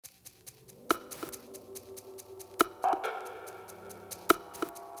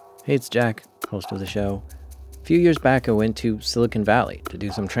Hey, it's Jack, host of the show. A few years back, I went to Silicon Valley to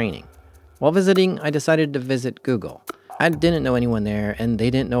do some training. While visiting, I decided to visit Google. I didn't know anyone there, and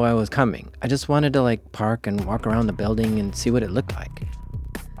they didn't know I was coming. I just wanted to park and walk around the building and see what it looked like.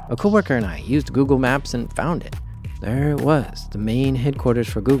 A coworker and I used Google Maps and found it. There it was, the main headquarters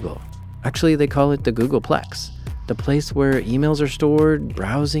for Google. Actually, they call it the Googleplex. The place where emails are stored,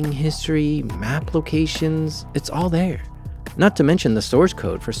 browsing history, map locations, it's all there. Not to mention the source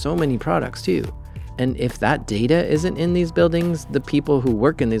code for so many products too. And if that data isn't in these buildings, the people who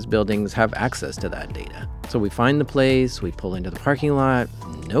work in these buildings have access to that data. So we find the place, we pull into the parking lot,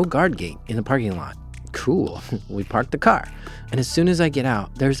 no guard gate in the parking lot. Cool, we park the car. And as soon as I get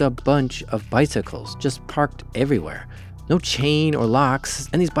out, there's a bunch of bicycles just parked everywhere. No chain or locks,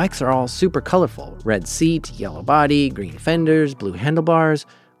 and these bikes are all super colorful. Red seat, yellow body, green fenders, blue handlebars.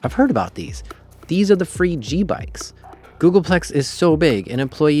 I've heard about these. These are the free G-bikes. Googleplex is so big and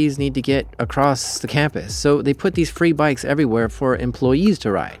employees need to get across the campus, so they put these free bikes everywhere for employees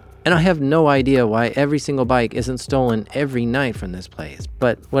to ride. And I have no idea why every single bike isn't stolen every night from this place,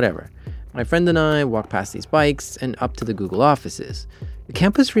 but whatever. My friend and I walk past these bikes and up to the Google offices. The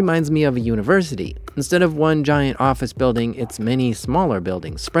campus reminds me of a university. Instead of one giant office building, it's many smaller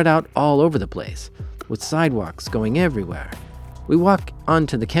buildings spread out all over the place, with sidewalks going everywhere. We walk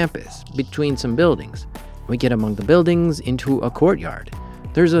onto the campus, between some buildings. We get among the buildings into a courtyard.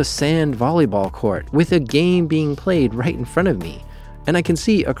 There's a sand volleyball court with a game being played right in front of me. And I can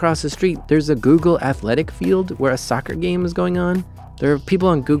see across the street there's a Google athletic field where a soccer game is going on. There are people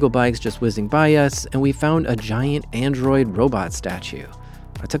on Google bikes just whizzing by us, and we found a giant Android robot statue.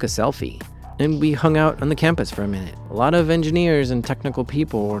 I took a selfie, and we hung out on the campus for a minute. A lot of engineers and technical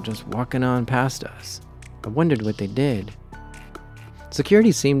people were just walking on past us. I wondered what they did.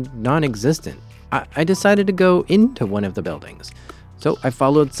 Security seemed non-existent. I decided to go into one of the buildings. So I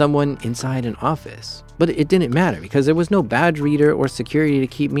followed someone inside an office. But it didn't matter because there was no badge reader or security to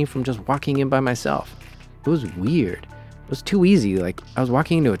keep me from just walking in by myself. It was weird. It was too easy, like I was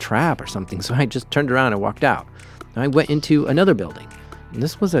walking into a trap or something, so I just turned around and walked out. I went into another building.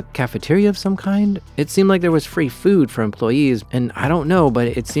 This was a cafeteria of some kind. It seemed like there was free food for employees, and I don't know, but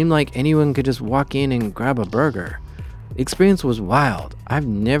it seemed like anyone could just walk in and grab a burger. The experience was wild. I've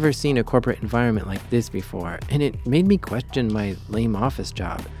never seen a corporate environment like this before, and it made me question my lame office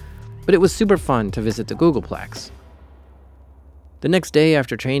job. But it was super fun to visit the Googleplex. The next day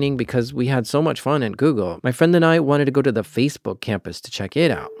after training, because we had so much fun at Google, my friend and I wanted to go to the Facebook campus to check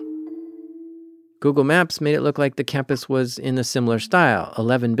it out. Google Maps made it look like the campus was in a similar style,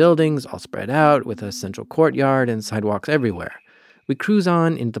 11 buildings all spread out with a central courtyard and sidewalks everywhere. We cruise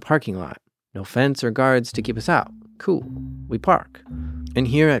on into the parking lot. No fence or guards to keep us out. Cool. We park. And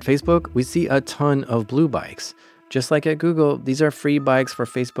here at Facebook, we see a ton of blue bikes. Just like at Google, these are free bikes for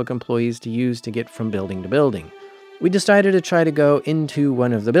Facebook employees to use to get from building to building. We decided to try to go into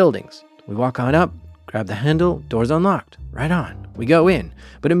one of the buildings. We walk on up, grab the handle, door's unlocked. Right on. We go in.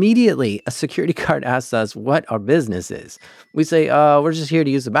 But immediately, a security guard asks us what our business is. We say, we're just here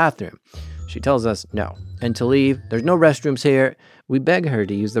to use the bathroom. She tells us no. And to leave, there's no restrooms here. We beg her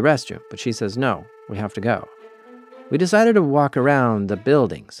to use the restroom, but she says no, we have to go. We decided to walk around the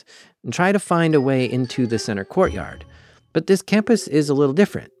buildings and try to find a way into the center courtyard. But this campus is a little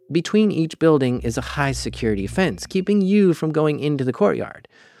different. Between each building is a high security fence, keeping you from going into the courtyard.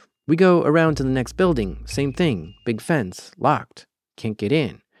 We go around to the next building, same thing, big fence, locked, can't get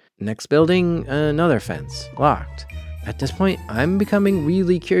in. Next building, another fence, locked. At this point, I'm becoming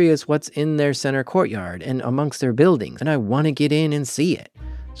really curious what's in their center courtyard and amongst their buildings, and I want to get in and see it.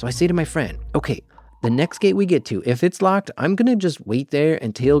 So I say to my friend, okay, the next gate we get to, if it's locked, I'm going to just wait there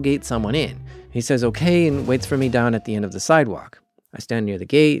and tailgate someone in. He says okay and waits for me down at the end of the sidewalk. I stand near the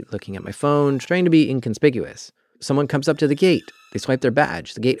gate, looking at my phone, trying to be inconspicuous. Someone comes up to the gate. They swipe their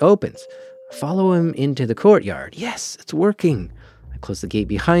badge. The gate opens. I follow him into the courtyard. Yes, it's working. I close the gate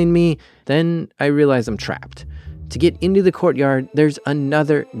behind me. Then I realize I'm trapped. To get into the courtyard, there's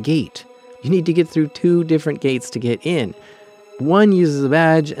another gate. You need to get through 2 different gates to get in. One uses a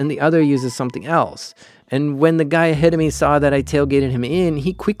badge and the other uses something else. And when the guy ahead of me saw that I tailgated him in,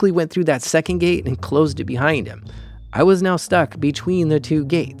 he quickly went through that second gate and closed it behind him. I was now stuck between the 2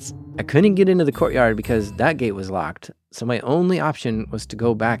 gates. I couldn't get into the courtyard because that gate was locked, so my only option was to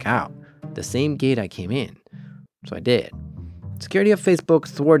go back out, the same gate I came in. So I did. Security of Facebook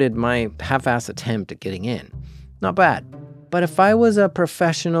thwarted my half-ass attempt at getting in. Not bad. But if I was a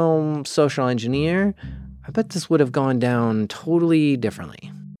professional social engineer, I bet this would have gone down totally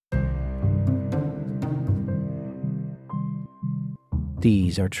differently.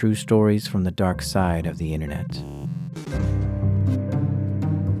 These are true stories from the dark side of the internet.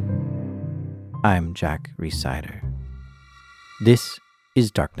 I'm Jack Rhysider. This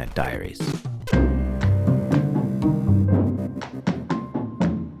is Darknet Diaries.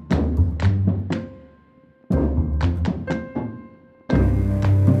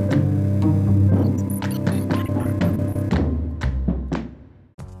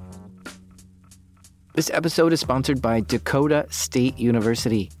 This episode is sponsored by Dakota State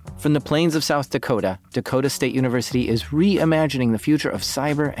University. From the plains of South Dakota, Dakota State University is reimagining the future of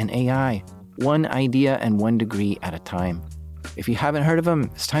cyber and AI, one idea and one degree at a time. If you haven't heard of them,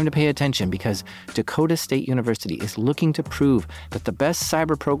 it's time to pay attention because Dakota State University is looking to prove that the best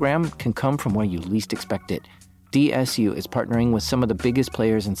cyber program can come from where you least expect it. DSU is partnering with some of the biggest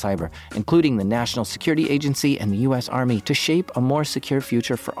players in cyber, including the National Security Agency and the U.S. Army, to shape a more secure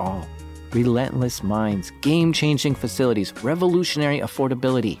future for all. Relentless minds, game-changing facilities, revolutionary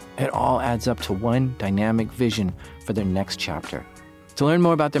affordability. It all adds up to one dynamic vision for their next chapter. To learn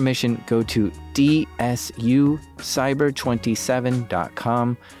more about their mission, go to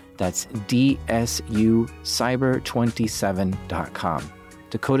dsucyber27.com. That's dsucyber27.com.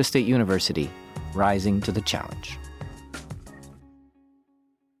 Dakota State University, rising to the challenge.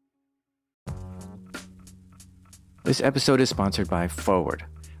 This episode is sponsored by Forward.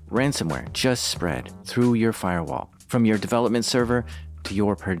 Ransomware just spread through your firewall, from your development server to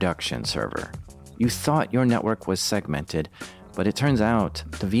your production server. You thought your network was segmented, but it turns out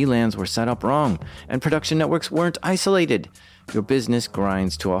the VLANs were set up wrong, and production networks weren't isolated. Your business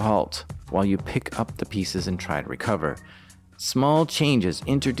grinds to a halt while you pick up the pieces and try to recover. Small changes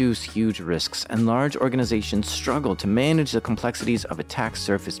introduce huge risks, and large organizations struggle to manage the complexities of attack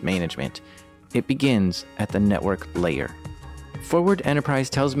surface management. It begins at the network layer. Forward Enterprise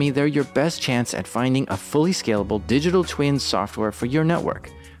tells me they're your best chance at finding a fully scalable digital twin software for your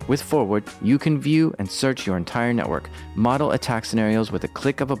network. With Forward, you can view and search your entire network, model attack scenarios with a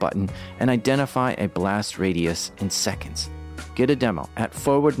click of a button, and identify a blast radius in seconds. Get a demo at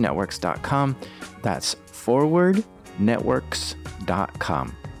forwardnetworks.com. That's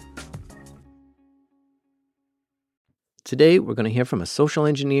forwardnetworks.com. Today, we're going to hear from a social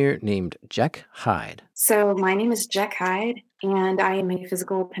engineer named Jack Hyde. So my name is Jack Hyde, and I am a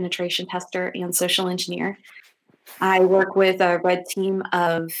physical penetration tester and social engineer. I work with a red team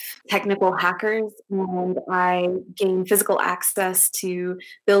of technical hackers, and I gain physical access to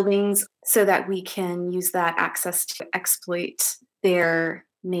buildings so that we can use that access to exploit their,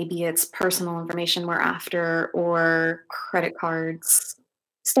 maybe it's personal information we're after, or credit cards,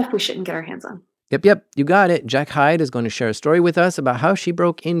 stuff we shouldn't get our hands on. Yep, you got it. Jack Hyde is going to share a story with us about how she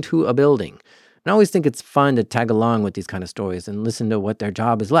broke into a building. And I always think it's fun to tag along with these kind of stories and listen to what their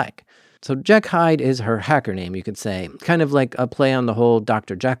job is like. So Jack Hyde is her hacker name, you could say. Kind of like a play on the whole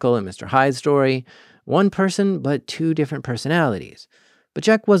Dr. Jekyll and Mr. Hyde story. One person, but two different personalities. But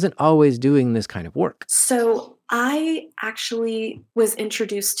Jack wasn't always doing this kind of work. So I actually was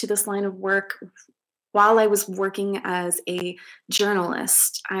introduced to this line of work while I was working as a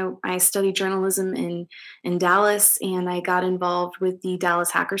journalist. I studied journalism in Dallas, and I got involved with the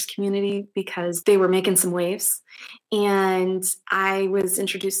Dallas hackers community because they were making some waves. And I was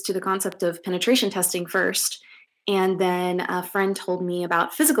introduced to the concept of penetration testing first. And then a friend told me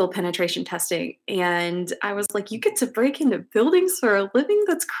about physical penetration testing. And I was like, you get to break into buildings for a living?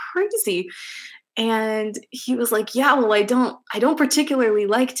 That's crazy. And he was like, yeah, well, I don't particularly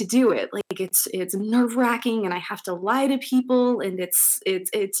like to do it. Like it's nerve-wracking, and I have to lie to people, and it's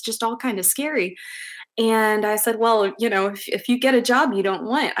just all kind of scary. And I said, well, if you get a job you don't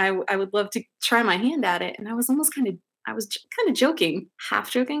want, I would love to try my hand at it. And I was kind of joking,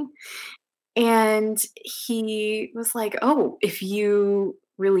 half joking. And he was like, oh, if you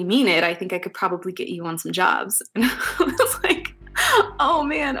really mean it, I think I could probably get you on some jobs. And I was like, oh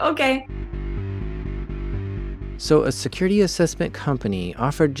man, okay. So a security assessment company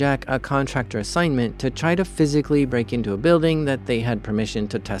offered Jack a contractor assignment to try to physically break into a building that they had permission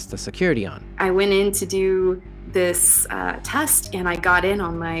to test the security on. I went in to do this test, and I got in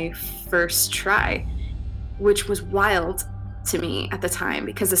on my first try, which was wild to me at the time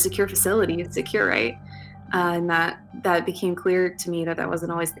because a secure facility is secure, right? And that became clear to me that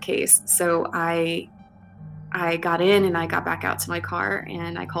wasn't always the case. So I got in, and I got back out to my car,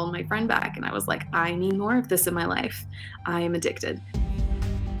 and I called my friend back, and I was like, I need more of this in my life. I am addicted.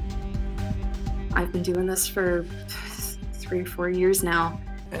 I've been doing this for 3 or 4 years now.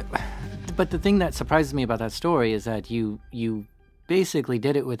 But the thing that surprises me about that story is that you basically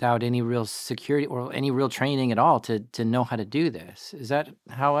did it without any real security or any real training at all to know how to do this. Is that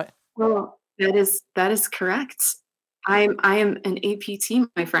how it? Well, that is correct. I am an APT,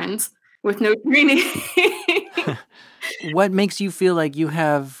 my friends, with no training. what makes you feel like you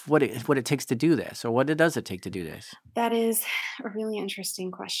have what it takes to do this, or does it take to do this? That is a really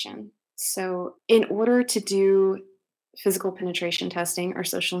interesting question. So, in order to do physical penetration testing or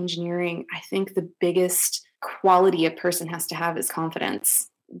social engineering, I think the biggest quality a person has to have is confidence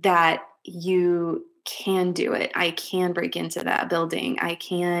that you can do it. I can break into that building. I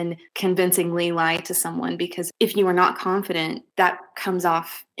can convincingly lie to someone, because if you are not confident, that comes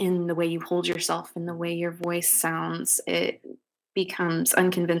off in the way you hold yourself and the way your voice sounds. It becomes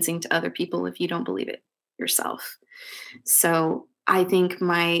unconvincing to other people if you don't believe it yourself. So I think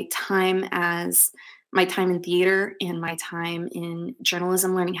my time in theater and my time in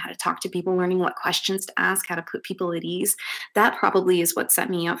journalism, learning how to talk to people, learning what questions to ask, how to put people at ease, that probably is what set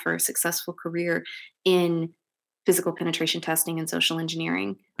me up for a successful career in physical penetration testing and social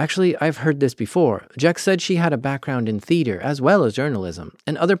engineering. Actually, I've heard this before. Jack said she had a background in theater as well as journalism,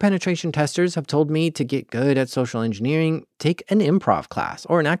 and other penetration testers have told me to get good at social engineering, take an improv class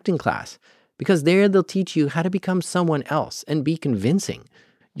or an acting class, because there they'll teach you how to become someone else and be convincing.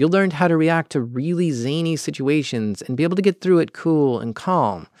 You'll learn how to react to really zany situations and be able to get through it cool and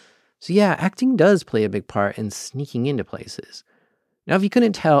calm. So yeah, acting does play a big part in sneaking into places. Now, if you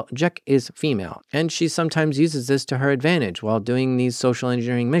couldn't tell, Jack is female, and she sometimes uses this to her advantage while doing these social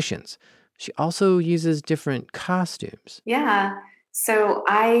engineering missions. She also uses different costumes. Yeah. So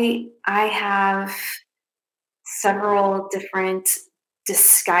I have several different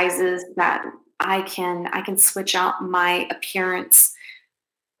disguises that I can switch out my appearance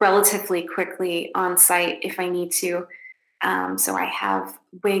relatively quickly on site if I need to. So I have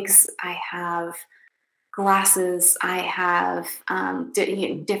wigs, I have glasses, I have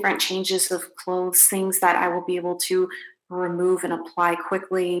different changes of clothes, things that I will be able to remove and apply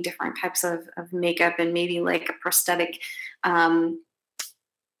quickly, different types of makeup, and maybe like a prosthetic um,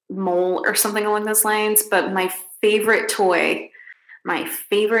 mole or something along those lines. But favorite toy, my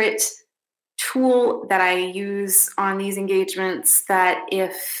favorite tool that I use on these engagements, that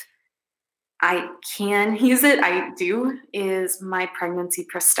if I can use it, I do, is my pregnancy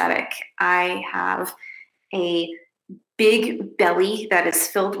prosthetic. I have a big belly that is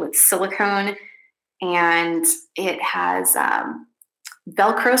filled with silicone, and it has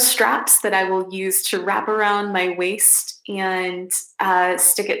Velcro straps that I will use to wrap around my waist and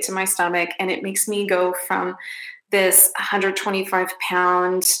stick it to my stomach. And it makes me go from this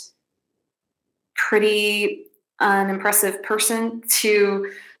 125-pound, pretty unimpressive person to,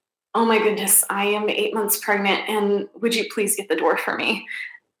 oh my goodness, I am 8 months pregnant, and would you please get the door for me?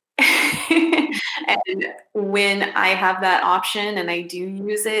 And when I have that option and I do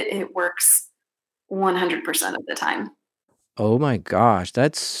use it, it works 100% of the time. Oh my gosh,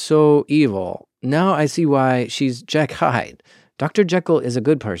 that's so evil. Now I see why she's Jack Hyde. Dr. Jekyll is a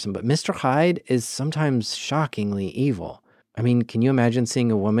good person, but Mr. Hyde is sometimes shockingly evil. I mean, can you imagine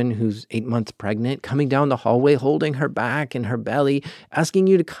seeing a woman who's 8 months pregnant coming down the hallway holding her back and her belly, asking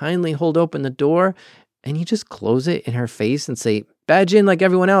you to kindly hold open the door, and you just close it in her face and say, "Badge in like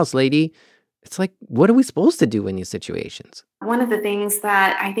everyone else, lady." It's like, what are we supposed to do in these situations? One of the things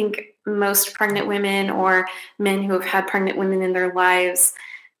that I think most pregnant women or men who have had pregnant women in their lives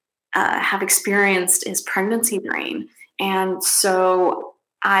have experienced is pregnancy brain. And so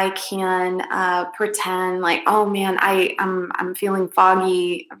I can pretend like, oh man, I'm feeling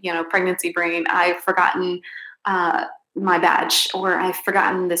foggy, pregnancy brain. I've forgotten my badge, or I've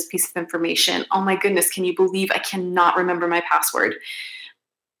forgotten this piece of information. Oh my goodness, can you believe I cannot remember my password?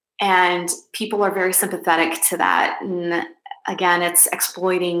 And people are very sympathetic to that. And again, it's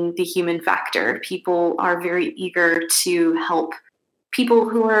exploiting the human factor. People are very eager to help people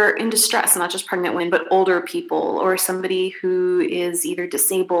who are in distress, not just pregnant women, but older people or somebody who is either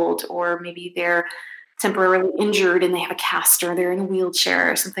disabled, or maybe they're temporarily injured and they have a cast, or they're in a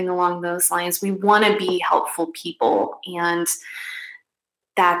wheelchair or something along those lines. We want to be helpful people. And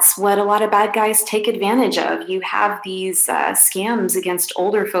that's what a lot of bad guys take advantage of. You have these scams against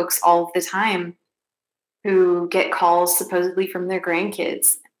older folks all the time who get calls supposedly from their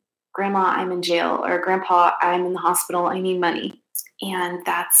grandkids. Grandma, I'm in jail, or Grandpa, I'm in the hospital, I need money. And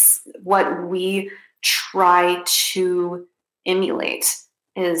that's what we try to emulate,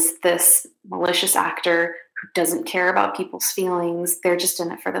 is this malicious actor who doesn't care about people's feelings. They're just in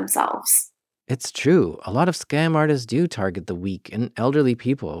it for themselves. It's true. A lot of scam artists do target the weak and elderly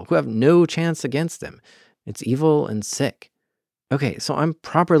people who have no chance against them. It's evil and sick. Okay, so I'm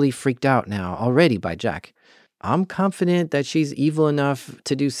properly freaked out now already by Jack. I'm confident that she's evil enough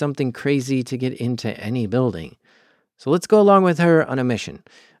to do something crazy to get into any building. So let's go along with her on a mission: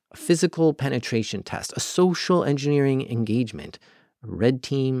 a physical penetration test, a social engineering engagement, a red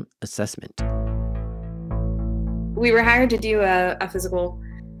team assessment. We were hired to do a physical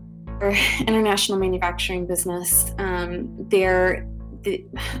or international manufacturing business. The,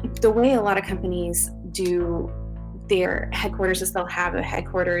 the way a lot of companies do their headquarters is they'll have a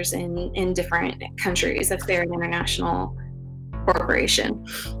headquarters in different countries if they're an international corporation.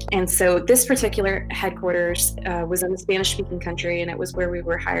 And so this particular headquarters was in a Spanish speaking country, and it was where we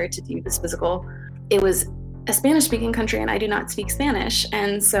were hired to do this physical. It was a Spanish speaking country, and I do not speak Spanish.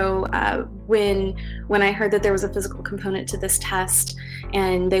 And so when I heard that there was a physical component to this test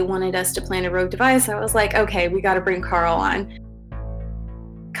and they wanted us to plan a rogue device, I was like, okay, we got to bring Carl on.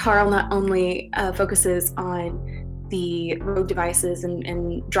 Carl not only focuses on the rogue devices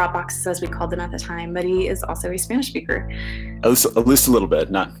and drop boxes, as we called them at the time, but he is also a Spanish speaker. At least a little bit,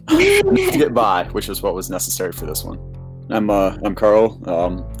 not to get by, which is what was necessary for this one. I'm Carl.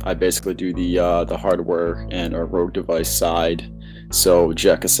 I basically do the hardware and our rogue device side. So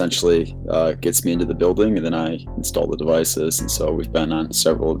Jack essentially gets me into the building, and then I install the devices. And so we've been on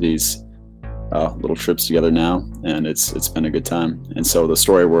several of these little trips together now, and it's been a good time. And so the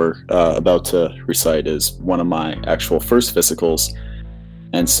story we're about to recite is one of my actual first physicals,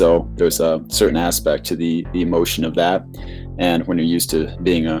 and so there's a certain aspect to the emotion of that. And when you're used to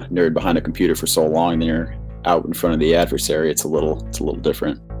being a nerd behind a computer for so long, then you're out in front of the adversary, it's a little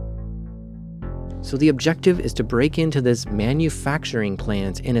different. So the objective is to break into this manufacturing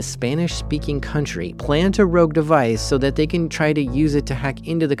plant in a Spanish-speaking country, plant a rogue device so that they can try to use it to hack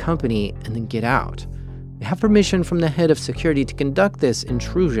into the company and then get out. They have permission from the head of security to conduct this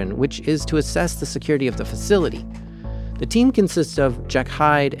intrusion, which is to assess the security of the facility. The team consists of Jack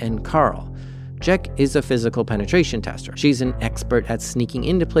Hyde and Carl. Jack is a physical penetration tester. She's an expert at sneaking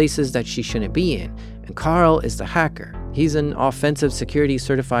into places that she shouldn't be in. And Carl is the hacker. He's an offensive security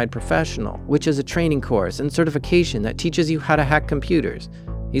certified professional, which is a training course and certification that teaches you how to hack computers.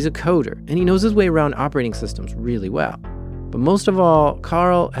 He's a coder, and he knows his way around operating systems really well. But most of all,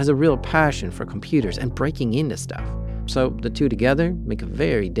 Carl has a real passion for computers and breaking into stuff. So the two together make a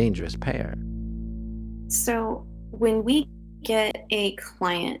very dangerous pair. So when we get a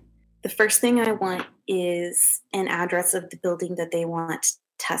client, the first thing I want is an address of the building that they want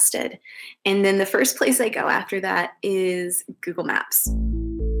tested. And then the first place I go after that is Google Maps.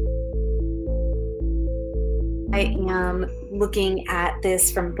 I am looking at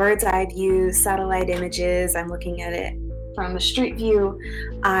this from bird's eye view, satellite images. I'm looking at it from the street view.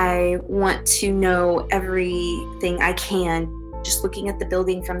 I want to know everything I can just looking at the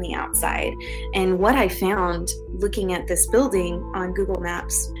building from the outside. And what I found looking at this building on Google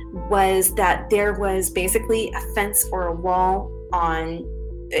Maps was that there was basically a fence or a wall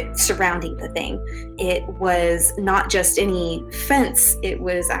surrounding the thing. It was not just any fence, it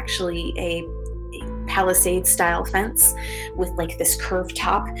was actually a palisade style fence with like this curved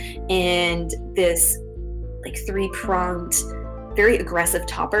top and this like three-pronged, very aggressive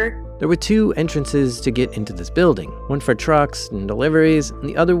topper. There were two entrances to get into this building, one for trucks and deliveries, and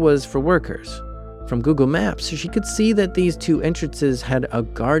the other was for workers. From Google Maps, she could see that these two entrances had a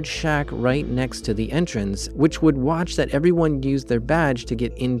guard shack right next to the entrance, which would watch that everyone used their badge to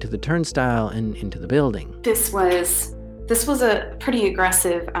get into the turnstile and into the building. This was a pretty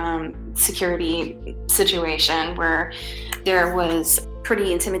aggressive security situation where there was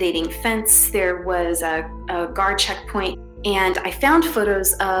pretty intimidating fence, there was a guard checkpoint, and I found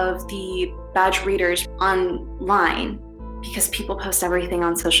photos of the badge readers online because people post everything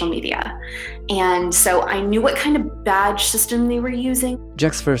on social media. And so I knew what kind of badge system they were using.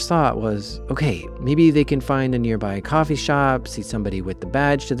 Jack's first thought was, okay, maybe they can find a nearby coffee shop, see somebody with the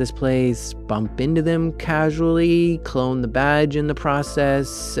badge to this place, bump into them casually, clone the badge in the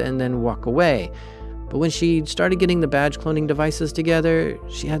process, and then walk away. But when she started getting the badge cloning devices together,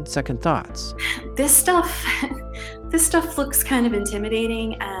 she had second thoughts. This stuff looks kind of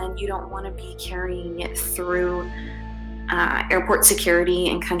intimidating, and you don't want to be carrying it through airport security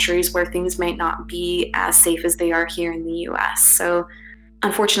in countries where things might not be as safe as they are here in the US. So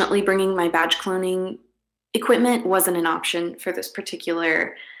unfortunately, bringing my badge cloning equipment wasn't an option for this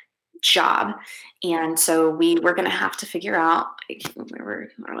particular job. And so we were going to have to figure out, we're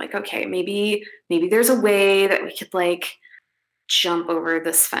like, okay, maybe there's a way that we could like jump over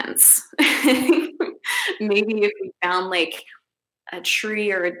this fence. Maybe if we found like a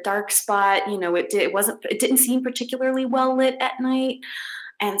tree or a dark spot, it didn't seem particularly well lit at night.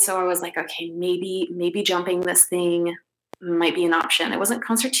 And so I was like, okay, maybe jumping this thing might be an option. It wasn't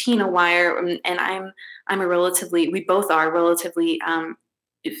concertina wire, and we both are relatively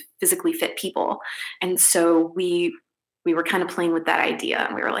physically fit people. And so we were kind of playing with that idea,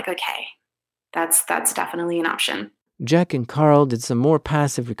 and we were like, okay, that's definitely an option. Jack and Carl did some more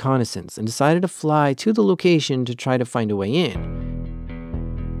passive reconnaissance and decided to fly to the location to try to find a way in.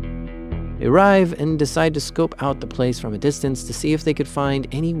 They arrive and decide to scope out the place from a distance to see if they could find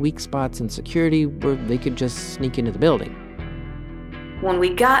any weak spots in security where they could just sneak into the building. When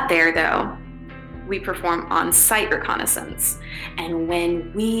we got there, though, we performed on-site reconnaissance. And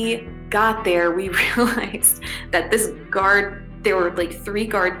when we got there, we realized that there were like 3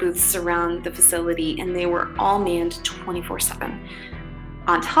 guard booths around the facility, and they were all manned 24/7.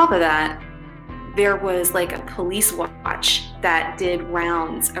 On top of that, there was like a police watch that did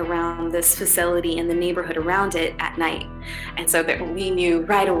rounds around this facility and the neighborhood around it at night. And so that we knew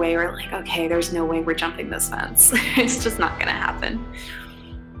right away, we're like, okay, there's no way we're jumping this fence. It's just not gonna happen.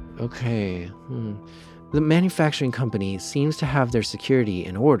 Okay. The manufacturing company seems to have their security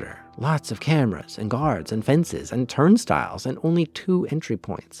in order. Lots of cameras and guards and fences and turnstiles and only 2 entry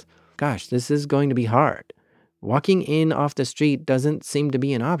points. Gosh, this is going to be hard. Walking in off the street doesn't seem to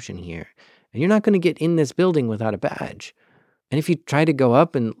be an option here. And you're not going to get in this building without a badge. And if you try to go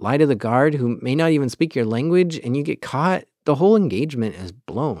up and lie to the guard who may not even speak your language and you get caught, the whole engagement is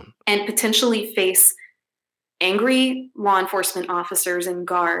blown. And potentially face angry law enforcement officers and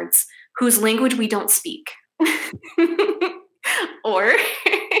guards whose language we don't speak.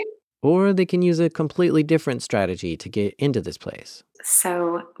 Or they can use a completely different strategy to get into this place.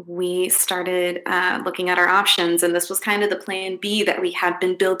 So we started looking at our options, and this was kind of the plan B that we had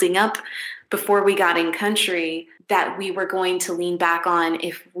been building up before we got in country, that we were going to lean back on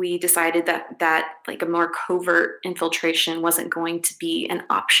if we decided that like a more covert infiltration wasn't going to be an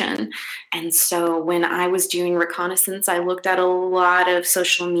option. And so when I was doing reconnaissance, I looked at a lot of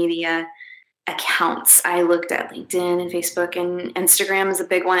social media accounts. I looked at LinkedIn and Facebook, and Instagram is a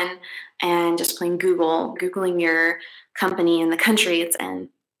big one, and just plain Googling your company and the country it's in.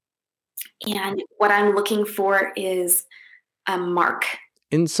 And what I'm looking for is a mark.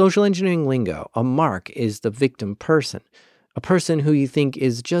 In social engineering lingo, a mark is the victim person, a person who you think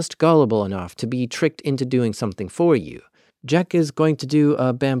is just gullible enough to be tricked into doing something for you. Jack is going to do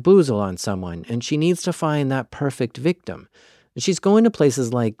a bamboozle on someone, and she needs to find that perfect victim. She's going to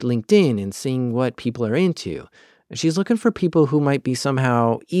places like LinkedIn and seeing what people are into. She's looking for people who might be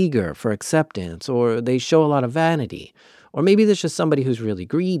somehow eager for acceptance, or they show a lot of vanity, or maybe there's just somebody who's really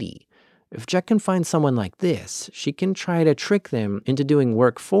greedy. If Jack can find someone like this, she can try to trick them into doing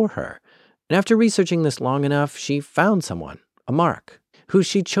work for her. And after researching this long enough, she found someone, a mark, who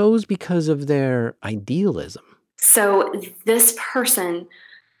she chose because of their idealism. So this person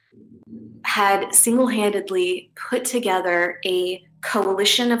had single-handedly put together a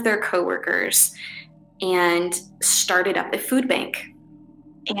coalition of their coworkers and started up a food bank.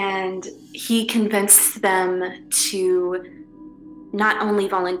 And he convinced them to not only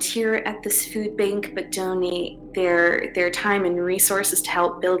volunteer at this food bank, but donate their time and resources to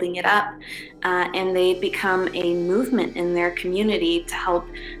help building it up. And they become a movement in their community to help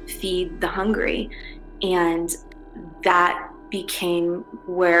feed the hungry. And that became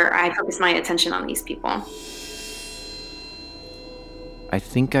where I focused my attention on these people. I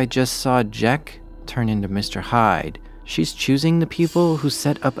think I just saw Jack turn into Mr. Hyde. She's choosing the people who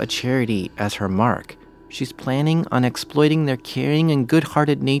set up a charity as her mark. She's planning on exploiting their caring and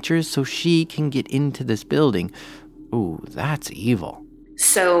good-hearted natures so she can get into this building. Ooh, that's evil.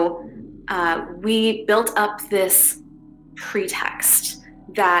 So we built up this pretext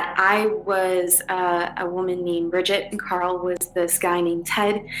that I was a woman named Bridget and Carl was this guy named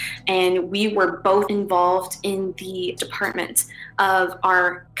Ted, and we were both involved in the department of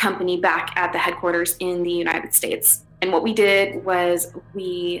our company back at the headquarters in the United States. And what we did was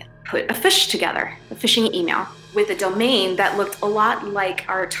we put a fish together, a phishing email, with a domain that looked a lot like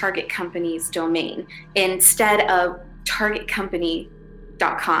our target company's domain. Instead of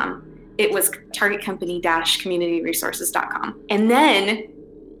targetcompany.com, it was targetcompany-communityresources.com. And then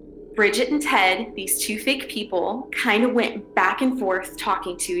Bridget and Ted, these 2 fake people, kind of went back and forth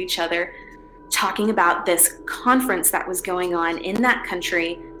talking to each other, talking about this conference that was going on in that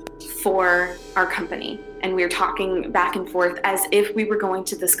country for our company. And we were talking back and forth as if we were going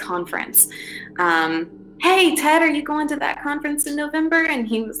to this conference. Hey, Ted, are you going to that conference in November? And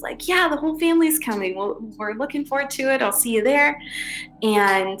he was like, yeah, the whole family's coming. Well, we're looking forward to it. I'll see you there.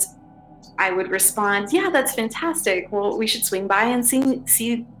 And I would respond, yeah, that's fantastic. Well, we should swing by and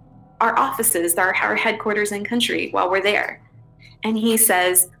see our offices, our headquarters in country while we're there. And he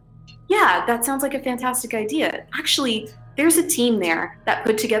says, yeah, that sounds like a fantastic idea. Actually, there's a team there that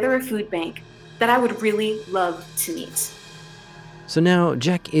put together a food bank that I would really love to meet. So now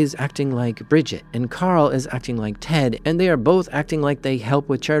Jack is acting like Bridget and Carl is acting like Ted, and they are both acting like they help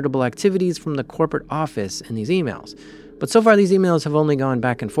with charitable activities from the corporate office in these emails. But so far these emails have only gone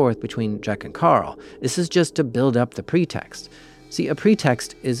back and forth between Jack and Carl. This is just to build up the pretext. See, a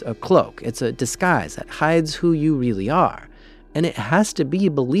pretext is a cloak. It's a disguise that hides who you really are. And it has to be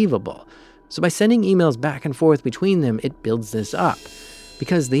believable. So by sending emails back and forth between them, it builds this up.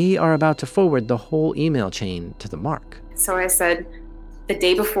 Because they are about to forward the whole email chain to the Mark. So I said, the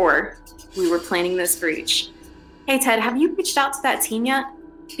day before we were planning this breach, hey Ted, have you reached out to that team yet?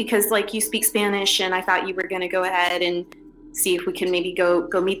 Because you speak Spanish and I thought you were going to go ahead and see if we can maybe go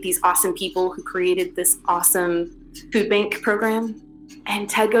meet these awesome people who created this awesome food bank program. And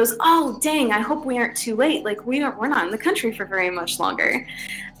Ted goes, oh, dang, I hope we aren't too late. We're not in the country for very much longer.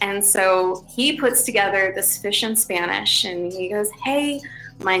 And so he puts together this fish in Spanish and he goes, hey,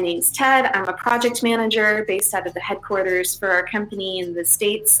 my name's Ted. I'm a project manager based out of the headquarters for our company in the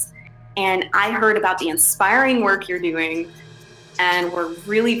States. And I heard about the inspiring work you're doing and we're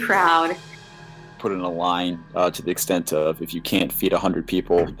really proud. Put in a line to the extent of, if you can't feed 100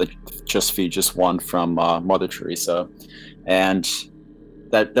 people, just feed just one, from Mother Teresa. And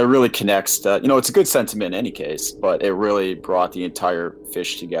that really connects. It's a good sentiment in any case, but it really brought the entire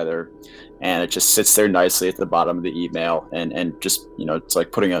fish together, and it just sits there nicely at the bottom of the email, and just it's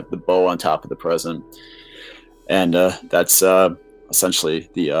like putting the bow on top of the present, and that's essentially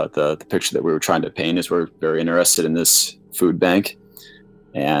the picture that we were trying to paint. Is we're very interested in this food bank,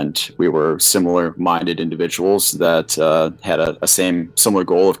 and we were similar-minded individuals that had a similar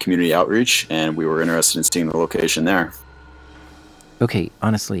goal of community outreach, and we were interested in seeing the location there. Okay,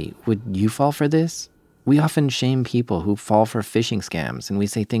 honestly, would you fall for this? We often shame people who fall for phishing scams, and we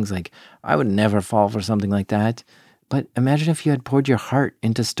say things like, I would never fall for something like that. But imagine if you had poured your heart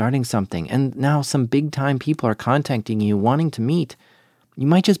into starting something, and now some big-time people are contacting you, wanting to meet. You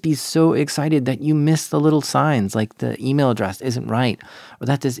might just be so excited that you miss the little signs, like the email address isn't right, or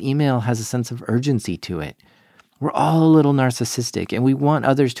that this email has a sense of urgency to it. We're all a little narcissistic, and we want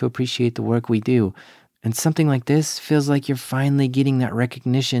others to appreciate the work we do. And something like this feels like you're finally getting that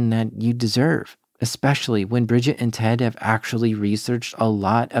recognition that you deserve, especially when Bridget and Ted have actually researched a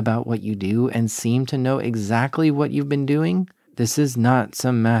lot about what you do and seem to know exactly what you've been doing. This is not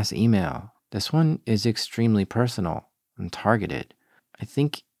some mass email. This one is extremely personal and targeted. I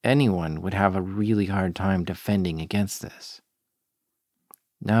think anyone would have a really hard time defending against this.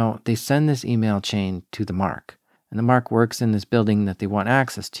 Now, they send this email chain to the Mark, and the Mark works in this building that they want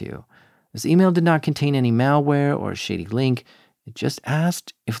access to. This email did not contain any malware or a shady link. It just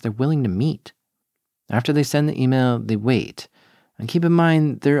asked if they're willing to meet. After they send the email, they wait. And keep in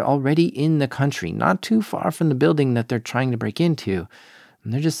mind, they're already in the country, not too far from the building that they're trying to break into.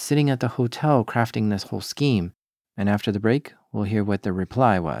 And they're just sitting at the hotel crafting this whole scheme. And after the break, we'll hear what their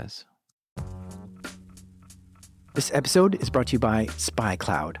reply was. This episode is brought to you by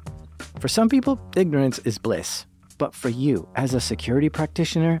SpyCloud. For some people, ignorance is bliss. But for you, as a security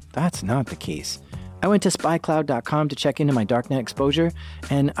practitioner, that's not the case. I went to spycloud.com to check into my darknet exposure,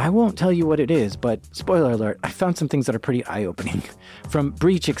 and I won't tell you what it is, but spoiler alert, I found some things that are pretty eye-opening. From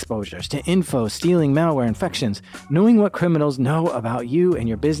breach exposures to info, stealing, malware, infections, knowing what criminals know about you and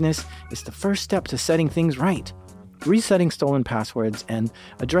your business is the first step to setting things right. Resetting stolen passwords and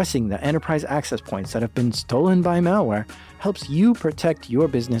addressing the enterprise access points that have been stolen by malware helps you protect your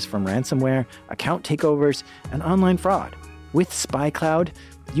business from ransomware, account takeovers, and online fraud. With SpyCloud,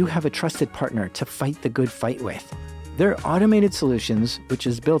 you have a trusted partner to fight the good fight with. Their automated solutions, which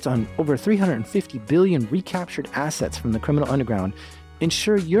is built on over 350 billion recaptured assets from the criminal underground,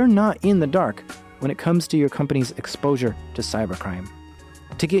 ensure you're not in the dark when it comes to your company's exposure to cybercrime.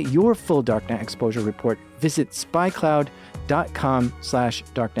 To get your full darknet exposure report, visit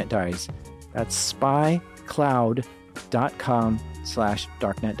spycloud.com/darknetdiaries. That's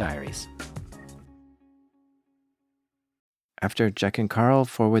spycloud.com/darknetdiaries. After Jack and Carl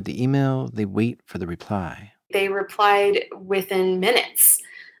forward the email, they wait for the reply. They replied within minutes,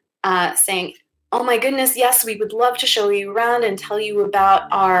 saying, oh my goodness, yes, we would love to show you around and tell you about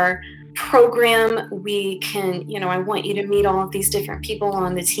our program. We can, I want you to meet all of these different people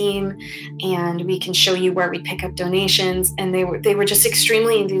on the team, and we can show you where we pick up donations. And they were just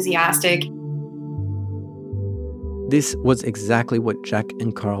extremely enthusiastic. This was exactly what Jack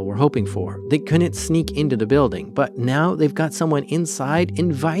and Carl were hoping for. They couldn't sneak into the building, but now they've got someone inside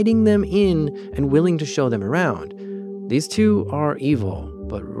inviting them in and willing to show them around. These two are evil,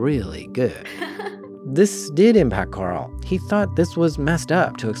 but really good. This did impact Carl. He thought this was messed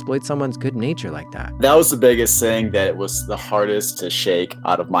up to exploit someone's good nature like that. That was the biggest thing that it was the hardest to shake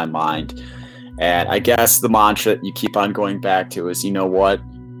out of my mind. And I guess the mantra you keep on going back to is, you know what?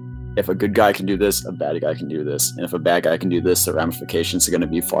 If a good guy can do this, a bad guy can do this. And if a bad guy can do this, the ramifications are going to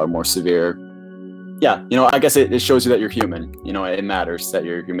be far more severe. Yeah, I guess it shows you that you're human. It matters that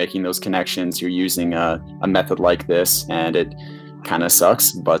you're making those connections. You're using a method like this, and it kind of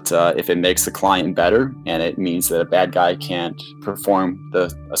sucks. But if it makes the client better and it means that a bad guy can't perform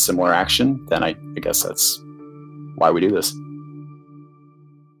a similar action, then I guess that's why we do this.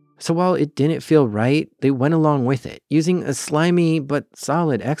 So while it didn't feel right, they went along with it, using a slimy but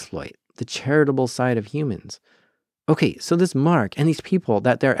solid exploit, the charitable side of humans. Okay, so this Mark and these people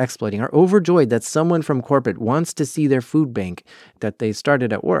that they're exploiting are overjoyed that someone from corporate wants to see their food bank that they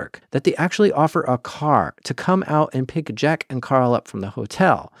started at work, that they actually offer a car to come out and pick Jack and Carl up from the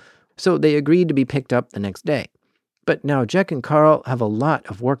hotel. So they agreed to be picked up the next day. But now Jack and Carl have a lot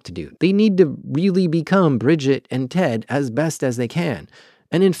of work to do. They need to really become Bridget and Ted as best as they can.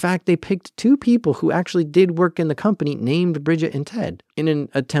 And in fact, they picked two people who actually did work in the company named Bridget and Ted in an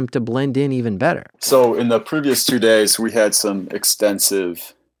attempt to blend in even better. So in the previous 2 days, we had some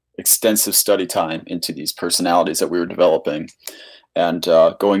extensive study time into these personalities that we were developing. And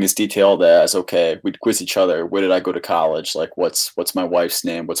going as detailed as, okay, we'd quiz each other. Where did I go to college? Like, what's my wife's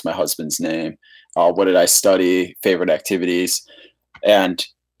name? What's my husband's name? What did I study? Favorite activities? And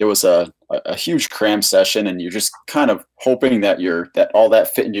it was a huge cram session, and you're just kind of hoping that all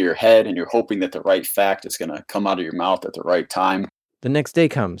that fit into your head, and you're hoping that the right fact is going to come out of your mouth at the right time. The next day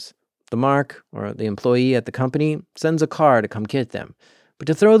comes. The Mark, or the employee at the company, sends a car to come get them. But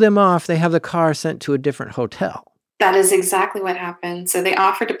to throw them off, they have the car sent to a different hotel. That is exactly what happened. So they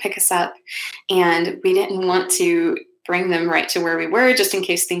offered to pick us up, and we didn't want to bring them right to where we were just in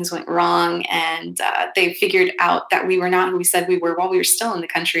case things went wrong. And they figured out that we were not who we said we were while we were still in the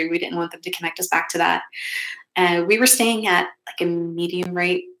country. We didn't want them to connect us back to that. And we were staying at like a medium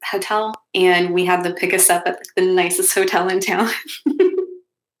rate hotel, and we had them pick us up at the nicest hotel in town.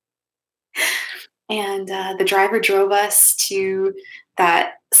 And the driver drove us to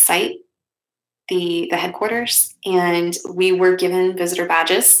that site, the headquarters, and we were given visitor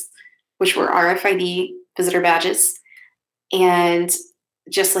badges, which were RFID visitor badges. And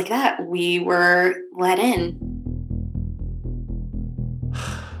just like that, we were let in.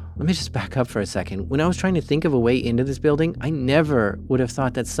 Let me just back up for a second. When I was trying to think of a way into this building, I never would have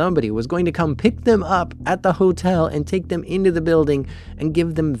thought that somebody was going to come pick them up at the hotel and take them into the building and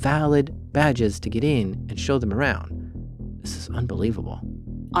give them valid badges to get in and show them around. This is unbelievable.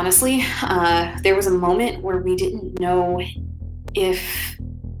 Honestly, there was a moment where we didn't know if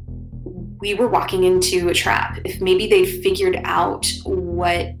we were walking into a trap, if maybe they figured out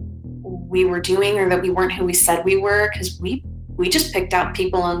what we were doing or that we weren't who we said we were, because we just picked out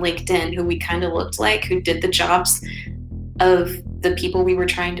people on LinkedIn who we kind of looked like, who did the jobs of the people we were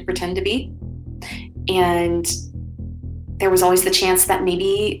trying to pretend to be. And there was always the chance that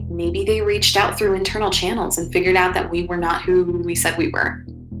maybe they reached out through internal channels and figured out that we were not who we said we were.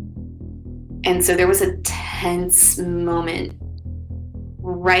 And so there was a tense moment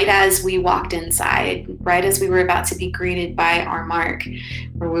right as we walked inside, right as we were about to be greeted by our Mark,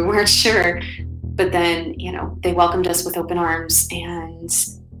 where we weren't sure. But then, they welcomed us with open arms and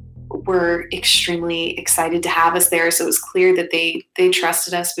were extremely excited to have us there. So it was clear that they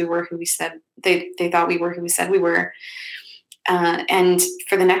trusted us. We were who we said, they thought we were who we said we were. And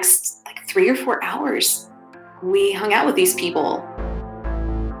for the next 3 or 4 hours, we hung out with these people.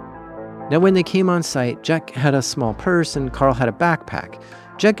 Now, when they came on site, Jack had a small purse and Carl had a backpack.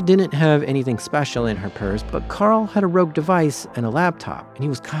 Jack didn't have anything special in her purse, but Carl had a rogue device and a laptop, and he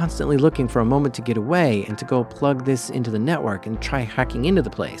was constantly looking for a moment to get away and to go plug this into the network and try hacking into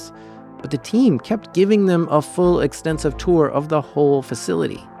the place. But the team kept giving them a full, extensive tour of the whole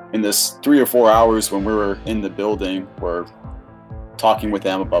facility. In this 3 or 4 hours when we were in the building, we're talking with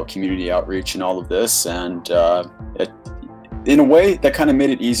them about community outreach and all of this, and in a way, that kind of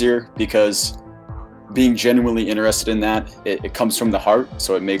made it easier because being genuinely interested in that, it comes from the heart,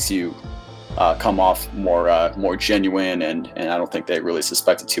 so it makes you come off more genuine, and I don't think they really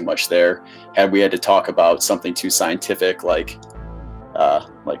suspected too much there. Had we had to talk about something too scientific like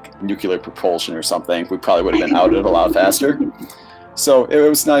nuclear propulsion or something, we probably would have been outed a lot faster. So it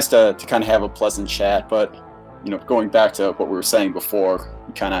was nice to kind of have a pleasant chat, but going back to what we were saying before,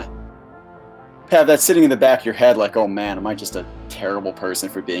 you kind of have that sitting in the back of your head like, oh man, am I just a terrible person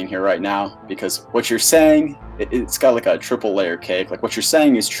for being here right now? Because what you're saying, it's got like a triple layer cake. Like what you're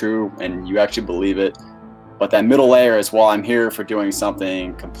saying is true and you actually believe it. But that middle layer is, well, I'm here for doing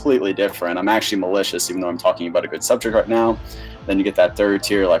something completely different. I'm actually malicious, even though I'm talking about a good subject right now. Then you get that third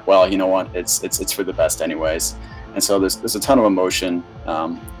tier, like, well, you know what? It's for the best anyways. And so there's a ton of emotion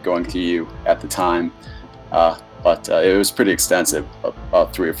going through you at the time. But it was pretty extensive,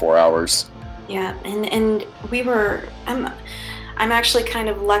 about 3 or 4 hours. Yeah, and I'm actually kind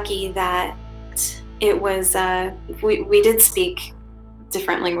of lucky that it was, we did speak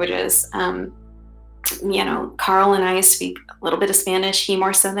different languages. Carl and I speak a little bit of Spanish, he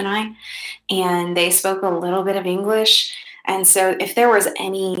more so than I, and they spoke a little bit of English. And so if there was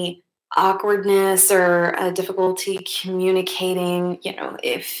any awkwardness or a difficulty communicating,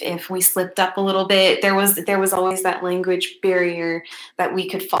 if we slipped up a little bit, there was always that language barrier that we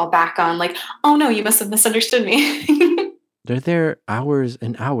could fall back on, like, oh no, you must have misunderstood me. They're there hours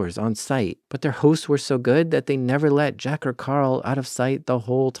and hours on site, but their hosts were so good that they never let Jack or Carl out of sight the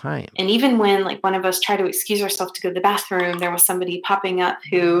whole time. And even when like one of us tried to excuse ourselves to go to the bathroom, there was somebody popping up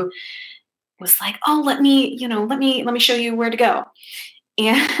who was like, oh, let me show you where to go.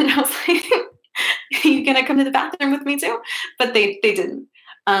 And I was like, you gonna come to the bathroom with me too? But they didn't.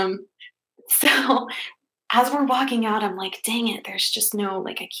 So as we're walking out, I'm like, dang it, there's just no,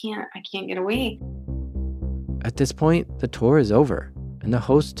 like, I can't get away. At this point, the tour is over, and the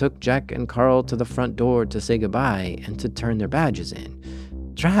host took Jack and Carl to the front door to say goodbye and to turn their badges in.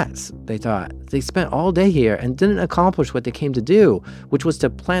 Drats, they thought. They spent all day here and didn't accomplish what they came to do, which was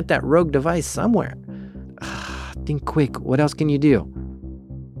to plant that rogue device somewhere. Think quick, what else can you do?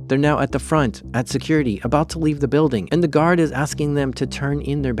 They're now at the front, at security, about to leave the building, and the guard is asking them to turn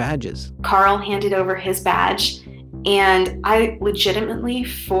in their badges. Carl handed over his badge, and I legitimately,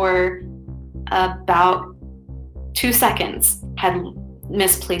 for about 2 seconds, had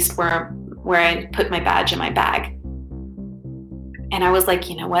misplaced where I put my badge in my bag. And I was like,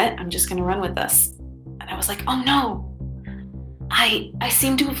 you know what? I'm just going to run with this. And I was like, oh no, I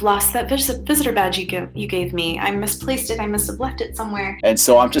seem to have lost that visitor badge you gave me. I misplaced it. I must have left it somewhere. And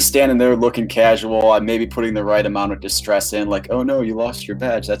so I'm just standing there looking casual. I'm maybe putting the right amount of distress in, like, oh no, you lost your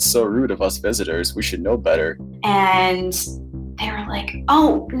badge. That's so rude of us visitors. We should know better. And they were like,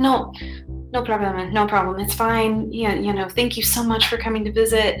 oh, no problem. It's fine. Yeah, thank you so much for coming to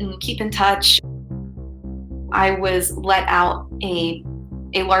visit and keep in touch. I was let out a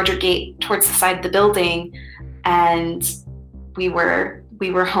larger gate towards the side of the building, and we were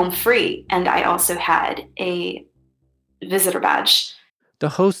home free. And I also had a visitor badge. The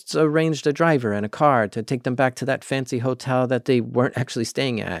hosts arranged a driver and a car to take them back to that fancy hotel that they weren't actually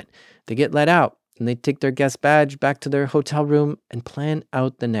staying at. They get let out, and they take their guest badge back to their hotel room and plan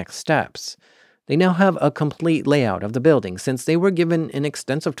out the next steps. They now have a complete layout of the building since they were given an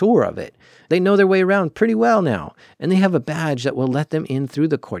extensive tour of it. They know their way around pretty well now, and they have a badge that will let them in through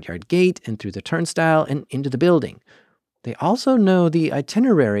the courtyard gate and through the turnstile and into the building. They also know the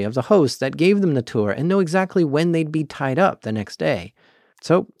itinerary of the host that gave them the tour and know exactly when they'd be tied up the next day.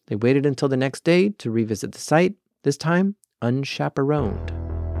 So they waited until the next day to revisit the site, this time unchaperoned.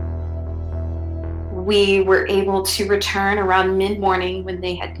 We were able to return around mid-morning when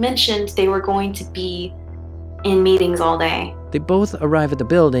they had mentioned they were going to be in meetings all day. They both arrive at the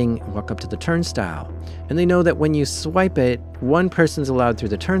building and walk up to the turnstile, and they know that when you swipe it, one person's allowed through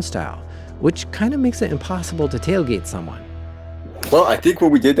the turnstile, which kind of makes it impossible to tailgate someone. Well, I think when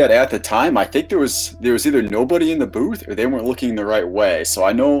we did that at the time, I think there was either nobody in the booth or they weren't looking the right way. So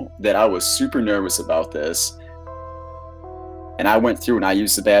I know that I was super nervous about this. And I went through and I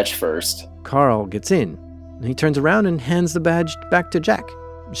used the badge first. Carl gets in, and he turns around and hands the badge back to Jack.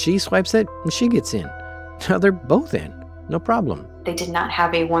 She swipes it, and she gets in. Now they're both in. No problem. They did not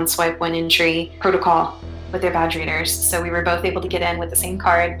have a one swipe, one entry protocol with their badge readers, so we were both able to get in with the same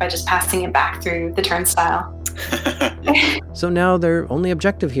card by just passing it back through the turnstile. So now their only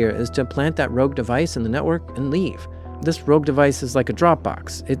objective here is to plant that rogue device in the network and leave. This rogue device is like a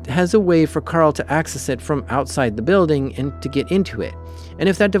Dropbox. It has a way for Carl to access it from outside the building and to get into it. And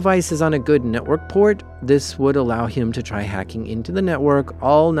if that device is on a good network port, this would allow him to try hacking into the network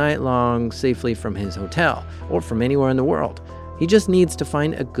all night long safely from his hotel or from anywhere in the world. He just needs to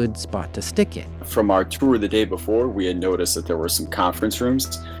find a good spot to stick it. From our tour the day before, we had noticed that there were some conference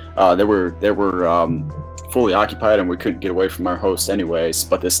rooms. They were fully occupied and we couldn't get away from our host anyways.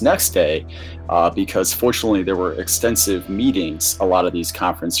 But this next day, because fortunately there were extensive meetings, a lot of these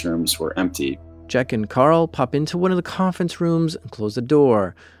conference rooms were empty. Jack and Carl pop into one of the conference rooms and close the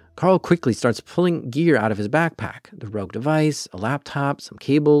door. Carl quickly starts pulling gear out of his backpack, the rogue device, a laptop, some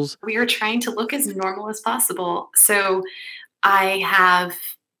cables. We were trying to look as normal as possible. So I have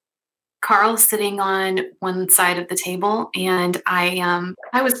Carl sitting on one side of the table, and I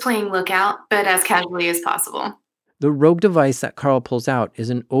was playing Lookout, but as casually as possible. The rogue device that Carl pulls out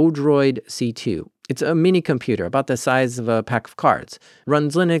is an Odroid C2. It's a mini computer about the size of a pack of cards.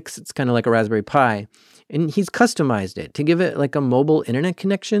 Runs Linux, it's kind of like a Raspberry Pi. And he's customized it to give it like a mobile internet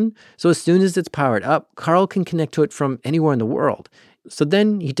connection. So as soon as it's powered up, Carl can connect to it from anywhere in the world. So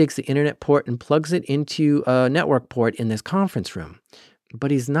then he takes the internet port and plugs it into a network port in this conference room.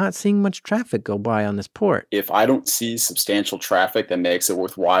 But he's not seeing much traffic go by on this port. If I don't see substantial traffic that makes it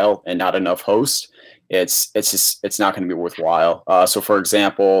worthwhile and not enough hosts, it's not going to be worthwhile. So for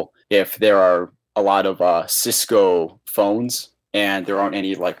example, if there are a lot of Cisco phones and there aren't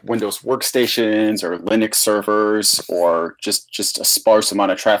any like Windows workstations or Linux servers or just a sparse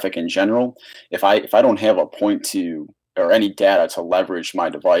amount of traffic in general, if I don't have a point to or any data to leverage my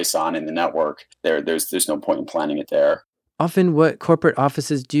device on in the network, there's no point in planning it there. Often what corporate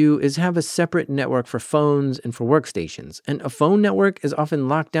offices do is have a separate network for phones and for workstations. And a phone network is often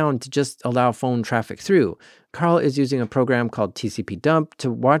locked down to just allow phone traffic through. Carl is using a program called TCP dump to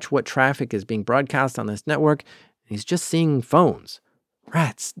watch what traffic is being broadcast on this network. He's just seeing phones.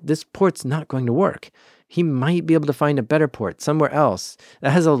 Rats, this port's not going to work. He might be able to find a better port somewhere else that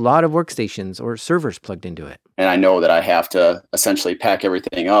has a lot of workstations or servers plugged into it. And I know that I have to essentially pack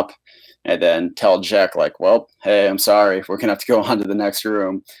everything up and then tell Jack, like, well, hey, I'm sorry, we're going to have to go on to the next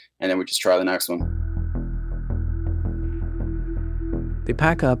room. And then we just try the next one. They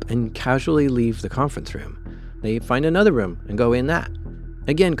pack up and casually leave the conference room. They find another room and go in that.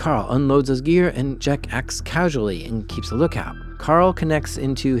 Again, Carl unloads his gear and Jack acts casually and keeps a lookout. Carl connects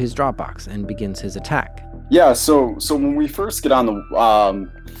into his Dropbox and begins his attack. Yeah, so when we first get on the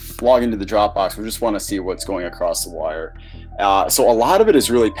log into the Dropbox, we just want to see what's going across the wire. So a lot of it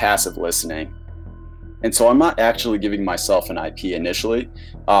is really passive listening. And so I'm not actually giving myself an IP initially.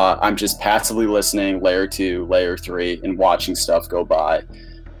 I'm just passively listening, layer 2, layer 3, and watching stuff go by.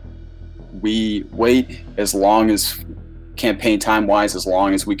 We wait as long as campaign time-wise, as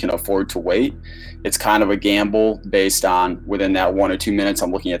long as we can afford to wait. It's kind of a gamble based on within that 1 or 2 minutes,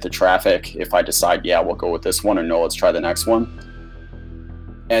 I'm looking at the traffic. If I decide, yeah, we'll go with this one, or no, let's try the next one.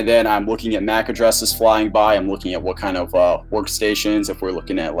 And then I'm looking at MAC addresses flying by. I'm looking at what kind of workstations, if we're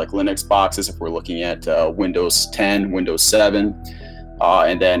looking at like Linux boxes, if we're looking at Windows 10, Windows 7.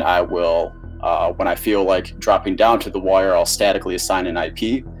 And then I will, when I feel like dropping down to the wire, I'll statically assign an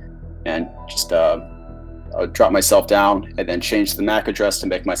IP and just drop myself down and then change the MAC address to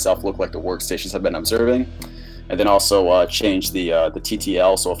make myself look like the workstations I've been observing. And then also change the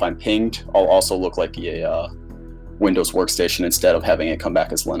TTL. So if I'm pinged, I'll also look like a Windows workstation instead of having it come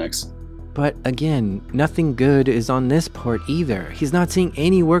back as Linux. But again, nothing good is on this port either. He's not seeing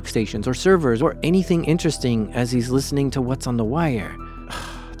any workstations or servers or anything interesting as he's listening to what's on the wire.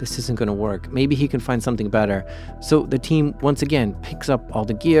 This isn't going to work. Maybe he can find something better. So the team once again picks up all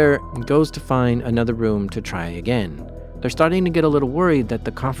the gear and goes to find another room to try again. They're starting to get a little worried that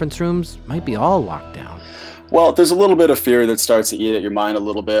the conference rooms might be all locked down. Well, there's a little bit of fear that starts to eat at your mind a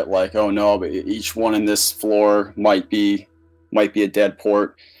little bit, like, oh no, but each one in this floor might be a dead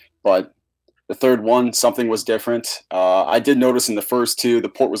port. But the third one, something was different. I did notice in the first two, the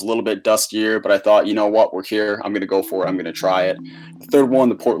port was a little bit dustier, but I thought, you know what, we're here. I'm going to go for it. I'm going to try it. The third one,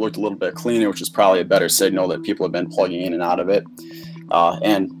 the port looked a little bit cleaner, which is probably a better signal that people have been plugging in and out of it.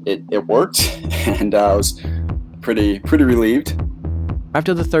 And it worked, and I was pretty relieved.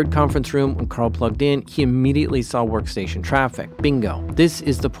 After the third conference room, when Carl plugged in, he immediately saw workstation traffic. Bingo. This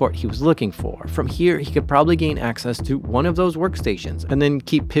is the port he was looking for. From here, he could probably gain access to one of those workstations and then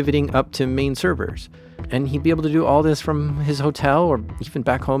keep pivoting up to main servers. And he'd be able to do all this from his hotel or even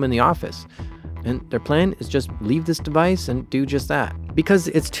back home in the office. And their plan is just leave this device and do just that. Because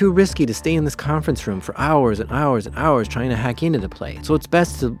it's too risky to stay in this conference room for hours and hours and hours trying to hack into the place. So it's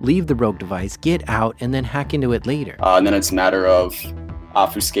best to leave the rogue device, get out, and then hack into it later. And then it's a matter of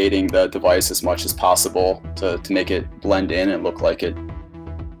obfuscating the device as much as possible to make it blend in and look like it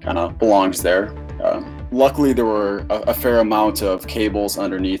kind of belongs there. Luckily, there were a fair amount of cables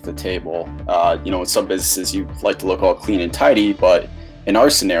underneath the table. In some businesses, you like to look all clean and tidy, but in our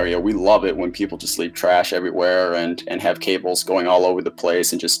scenario, we love it when people just leave trash everywhere and have cables going all over the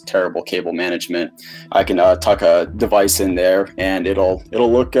place and just terrible cable management. I can tuck a device in there and it'll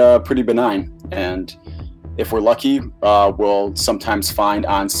look pretty benign. And if we're lucky, we'll sometimes find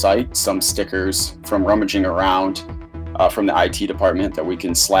on site some stickers from rummaging around from the IT department that we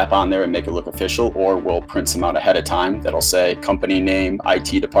can slap on there and make it look official, or we'll print some out ahead of time that'll say company name,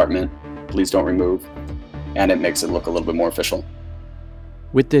 IT department, please don't remove, and it makes it look a little bit more official.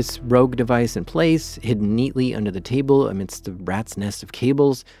 With this rogue device in place, hidden neatly under the table amidst the rat's nest of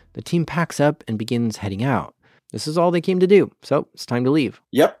cables, the team packs up and begins heading out. This is all they came to do, so it's time to leave.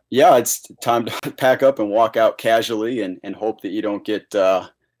 Yep. Yeah, it's time to pack up and walk out casually and hope that you don't get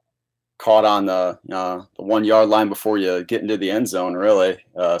caught on the 1 yard line before you get into the end zone, really.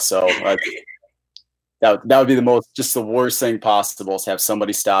 that would be the worst thing possible, is have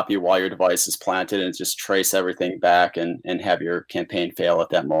somebody stop you while your device is planted and just trace everything back and have your campaign fail at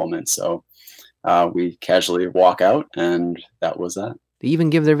that moment. So we casually walk out, and that was that. They even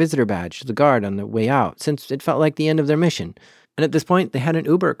give their visitor badge to the guard on the way out, since it felt like the end of their mission. And at this point, they had an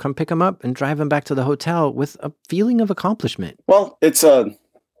Uber come pick them up and drive them back to the hotel with a feeling of accomplishment. Well, it's a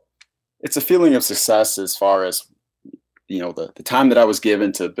feeling of success as far as, the time that I was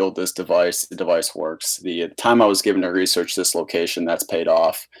given to build this device. The device works. The time I was given to research this location, that's paid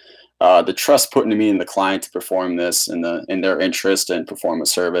off. The trust put into me and the client to perform this in their interest and perform a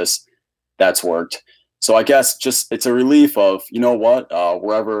service, that's worked. So I guess it's a relief of,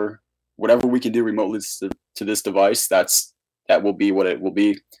 whatever we can do remotely to this device, that will be what it will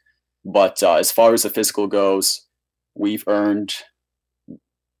be. But as far as the physical goes, we've earned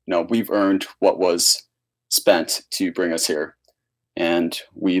what was spent to bring us here, and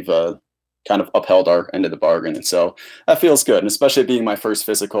we've kind of upheld our end of the bargain. And so that feels good, and especially being my first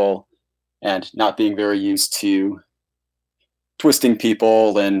physical and not being very used to twisting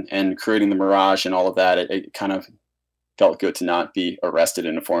people and creating the mirage and all of that, it kind of felt good to not be arrested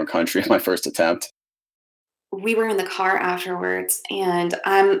in a foreign country in my first attempt. We were in the car afterwards, and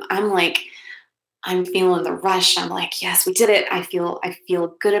I'm feeling the rush. I'm like, yes, we did it. I feel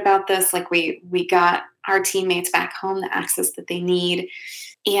good about this. Like we got our teammates back home the access that they need.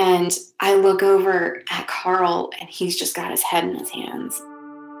 And I look over at Carl, and he's just got his head in his hands.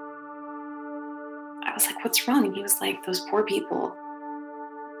 I was like, what's wrong? And he was like, those poor people.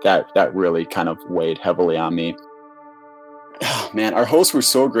 That really kind of weighed heavily on me. Oh, man, our hosts were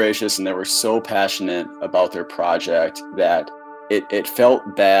so gracious, and they were so passionate about their project that it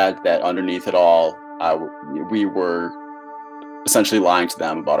felt bad that underneath it all, we were essentially lying to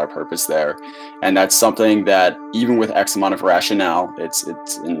them about our purpose there. And that's something that, even with X amount of rationale, it's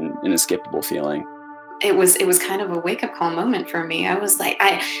an inescapable feeling. It was kind of a wake-up call moment for me. I was like,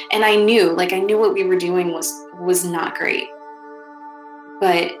 I knew what we were doing was not great.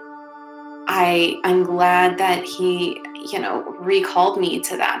 But I'm glad that he, recalled me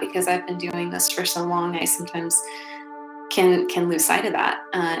to that, because I've been doing this for so long. I sometimes can lose sight of that,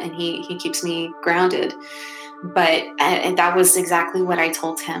 and he keeps me grounded. But and that was exactly what I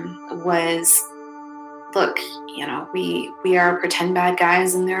told him was, look, we are pretend bad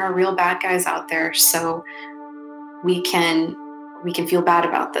guys, and there are real bad guys out there. So we can feel bad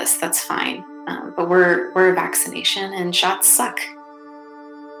about this. That's fine. But we're a vaccination, and shots suck.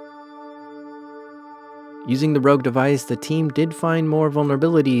 Using the Rogue device, the team did find more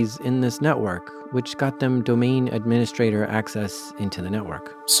vulnerabilities in this network, which got them domain administrator access into the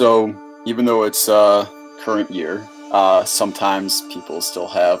network. So even though it's current year, sometimes people still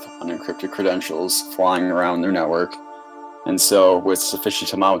have unencrypted credentials flying around their network. And so with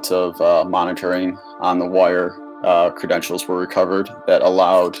sufficient amount of monitoring on the wire, credentials were recovered that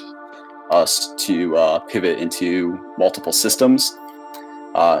allowed us to pivot into multiple systems.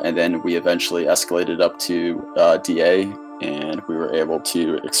 And then we eventually escalated up to DA, and we were able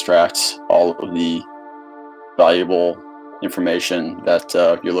to extract all of the valuable information that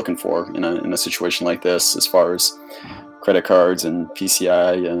you're looking for in a situation like this, as far as credit cards and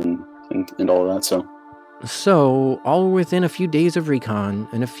PCI and all of that. So all within a few days of recon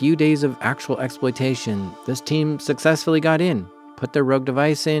and a few days of actual exploitation, this team successfully got in, put their Rogue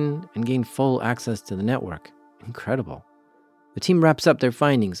device in, and gained full access to the network. Incredible. The team wraps up their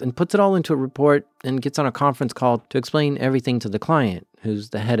findings and puts it all into a report and gets on a conference call to explain everything to the client, who's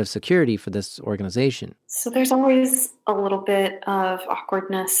the head of security for this organization. So there's always a little bit of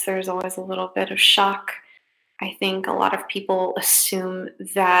awkwardness. There's always a little bit of shock. I think a lot of people assume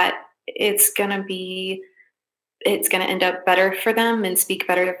that it's going to end up better for them and speak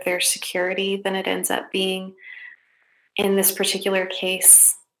better of their security than it ends up being. In this particular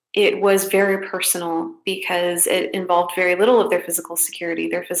case, it was very personal because it involved very little of their physical security.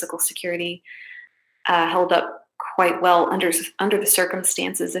 Their physical security held up quite well under the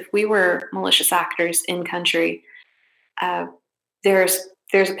circumstances. If we were malicious actors in country, there's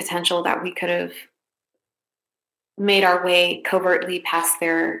a potential that we could have made our way covertly past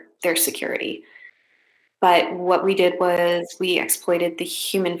their security. But what we did was we exploited the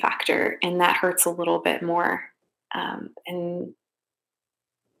human factor, and that hurts a little bit more. And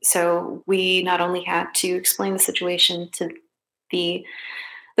so we not only had to explain the situation to the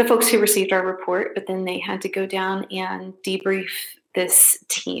folks who received our report, but then they had to go down and debrief this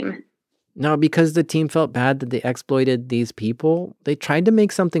team. Now, because the team felt bad that they exploited these people, they tried to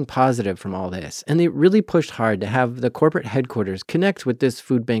make something positive from all this, and they really pushed hard to have the corporate headquarters connect with this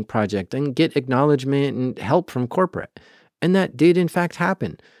food bank project and get acknowledgement and help from corporate. And that did, in fact,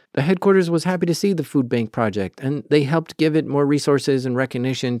 happen. The headquarters was happy to see the food bank project, and they helped give it more resources and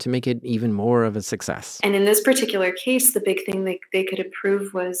recognition to make it even more of a success. And in this particular case, the big thing they could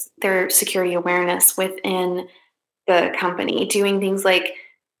improve was their security awareness within the company, doing things like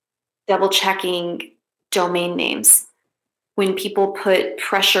double checking domain names. When people put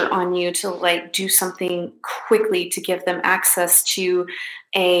pressure on you to like do something quickly to give them access to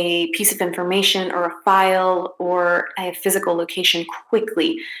a piece of information or a file or a physical location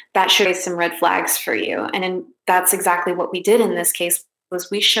quickly, that should raise some red flags for you. And that's exactly what we did in this case. Was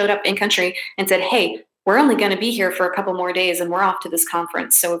we showed up in country and said, hey, we're only going to be here for a couple more days and we're off to this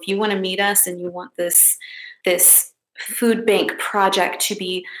conference. So if you want to meet us and you want this food bank project to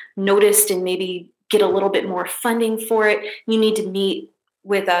be noticed and maybe get a little bit more funding for it, you need to meet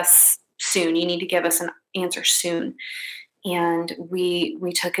with us soon. You need to give us an answer soon. And we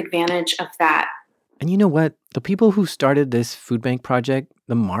took advantage of that. And you know what? The people who started this food bank project,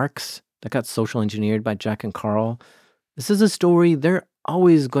 the Marks that got social engineered by Jack and Carl, this is a story they're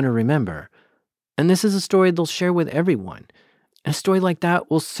always going to remember. And this is a story they'll share with everyone. A story like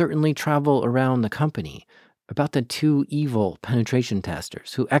that will certainly travel around the company, about the two evil penetration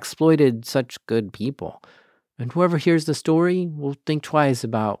testers who exploited such good people. And whoever hears the story will think twice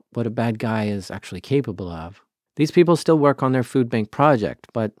about what a bad guy is actually capable of. These people still work on their food bank project,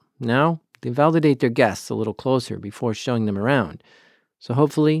 but now they validate their guests a little closer before showing them around. So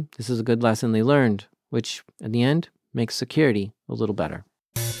hopefully this is a good lesson they learned, which, at the end, makes security a little better.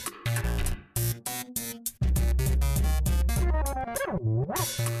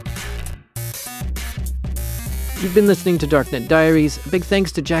 You've been listening to Darknet Diaries. A big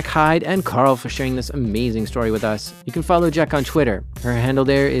thanks to Jack Hyde and Carl for sharing this amazing story with us. You can follow Jack on Twitter. Her handle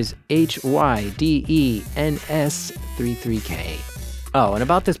there is HYDENS33K. Oh, and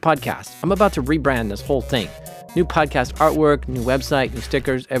about this podcast, I'm about to rebrand this whole thing. New podcast artwork, new website, new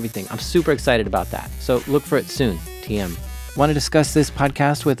stickers, everything. I'm super excited about that. So look for it soon, TM. Want to discuss this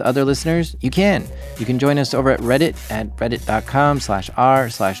podcast with other listeners? You can. You can join us over at Reddit at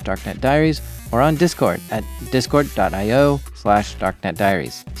reddit.com/r/darknetdiaries or on Discord at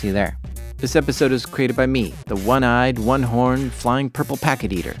discord.io/darknetdiaries. See you there. This episode is created by me, the one-eyed, one-horned, flying purple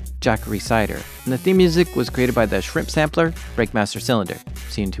packet eater, Jack Resider. And the theme music was created by the Shrimp Sampler, Breakmaster Cylinder.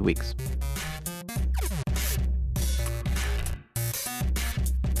 See you in 2 weeks.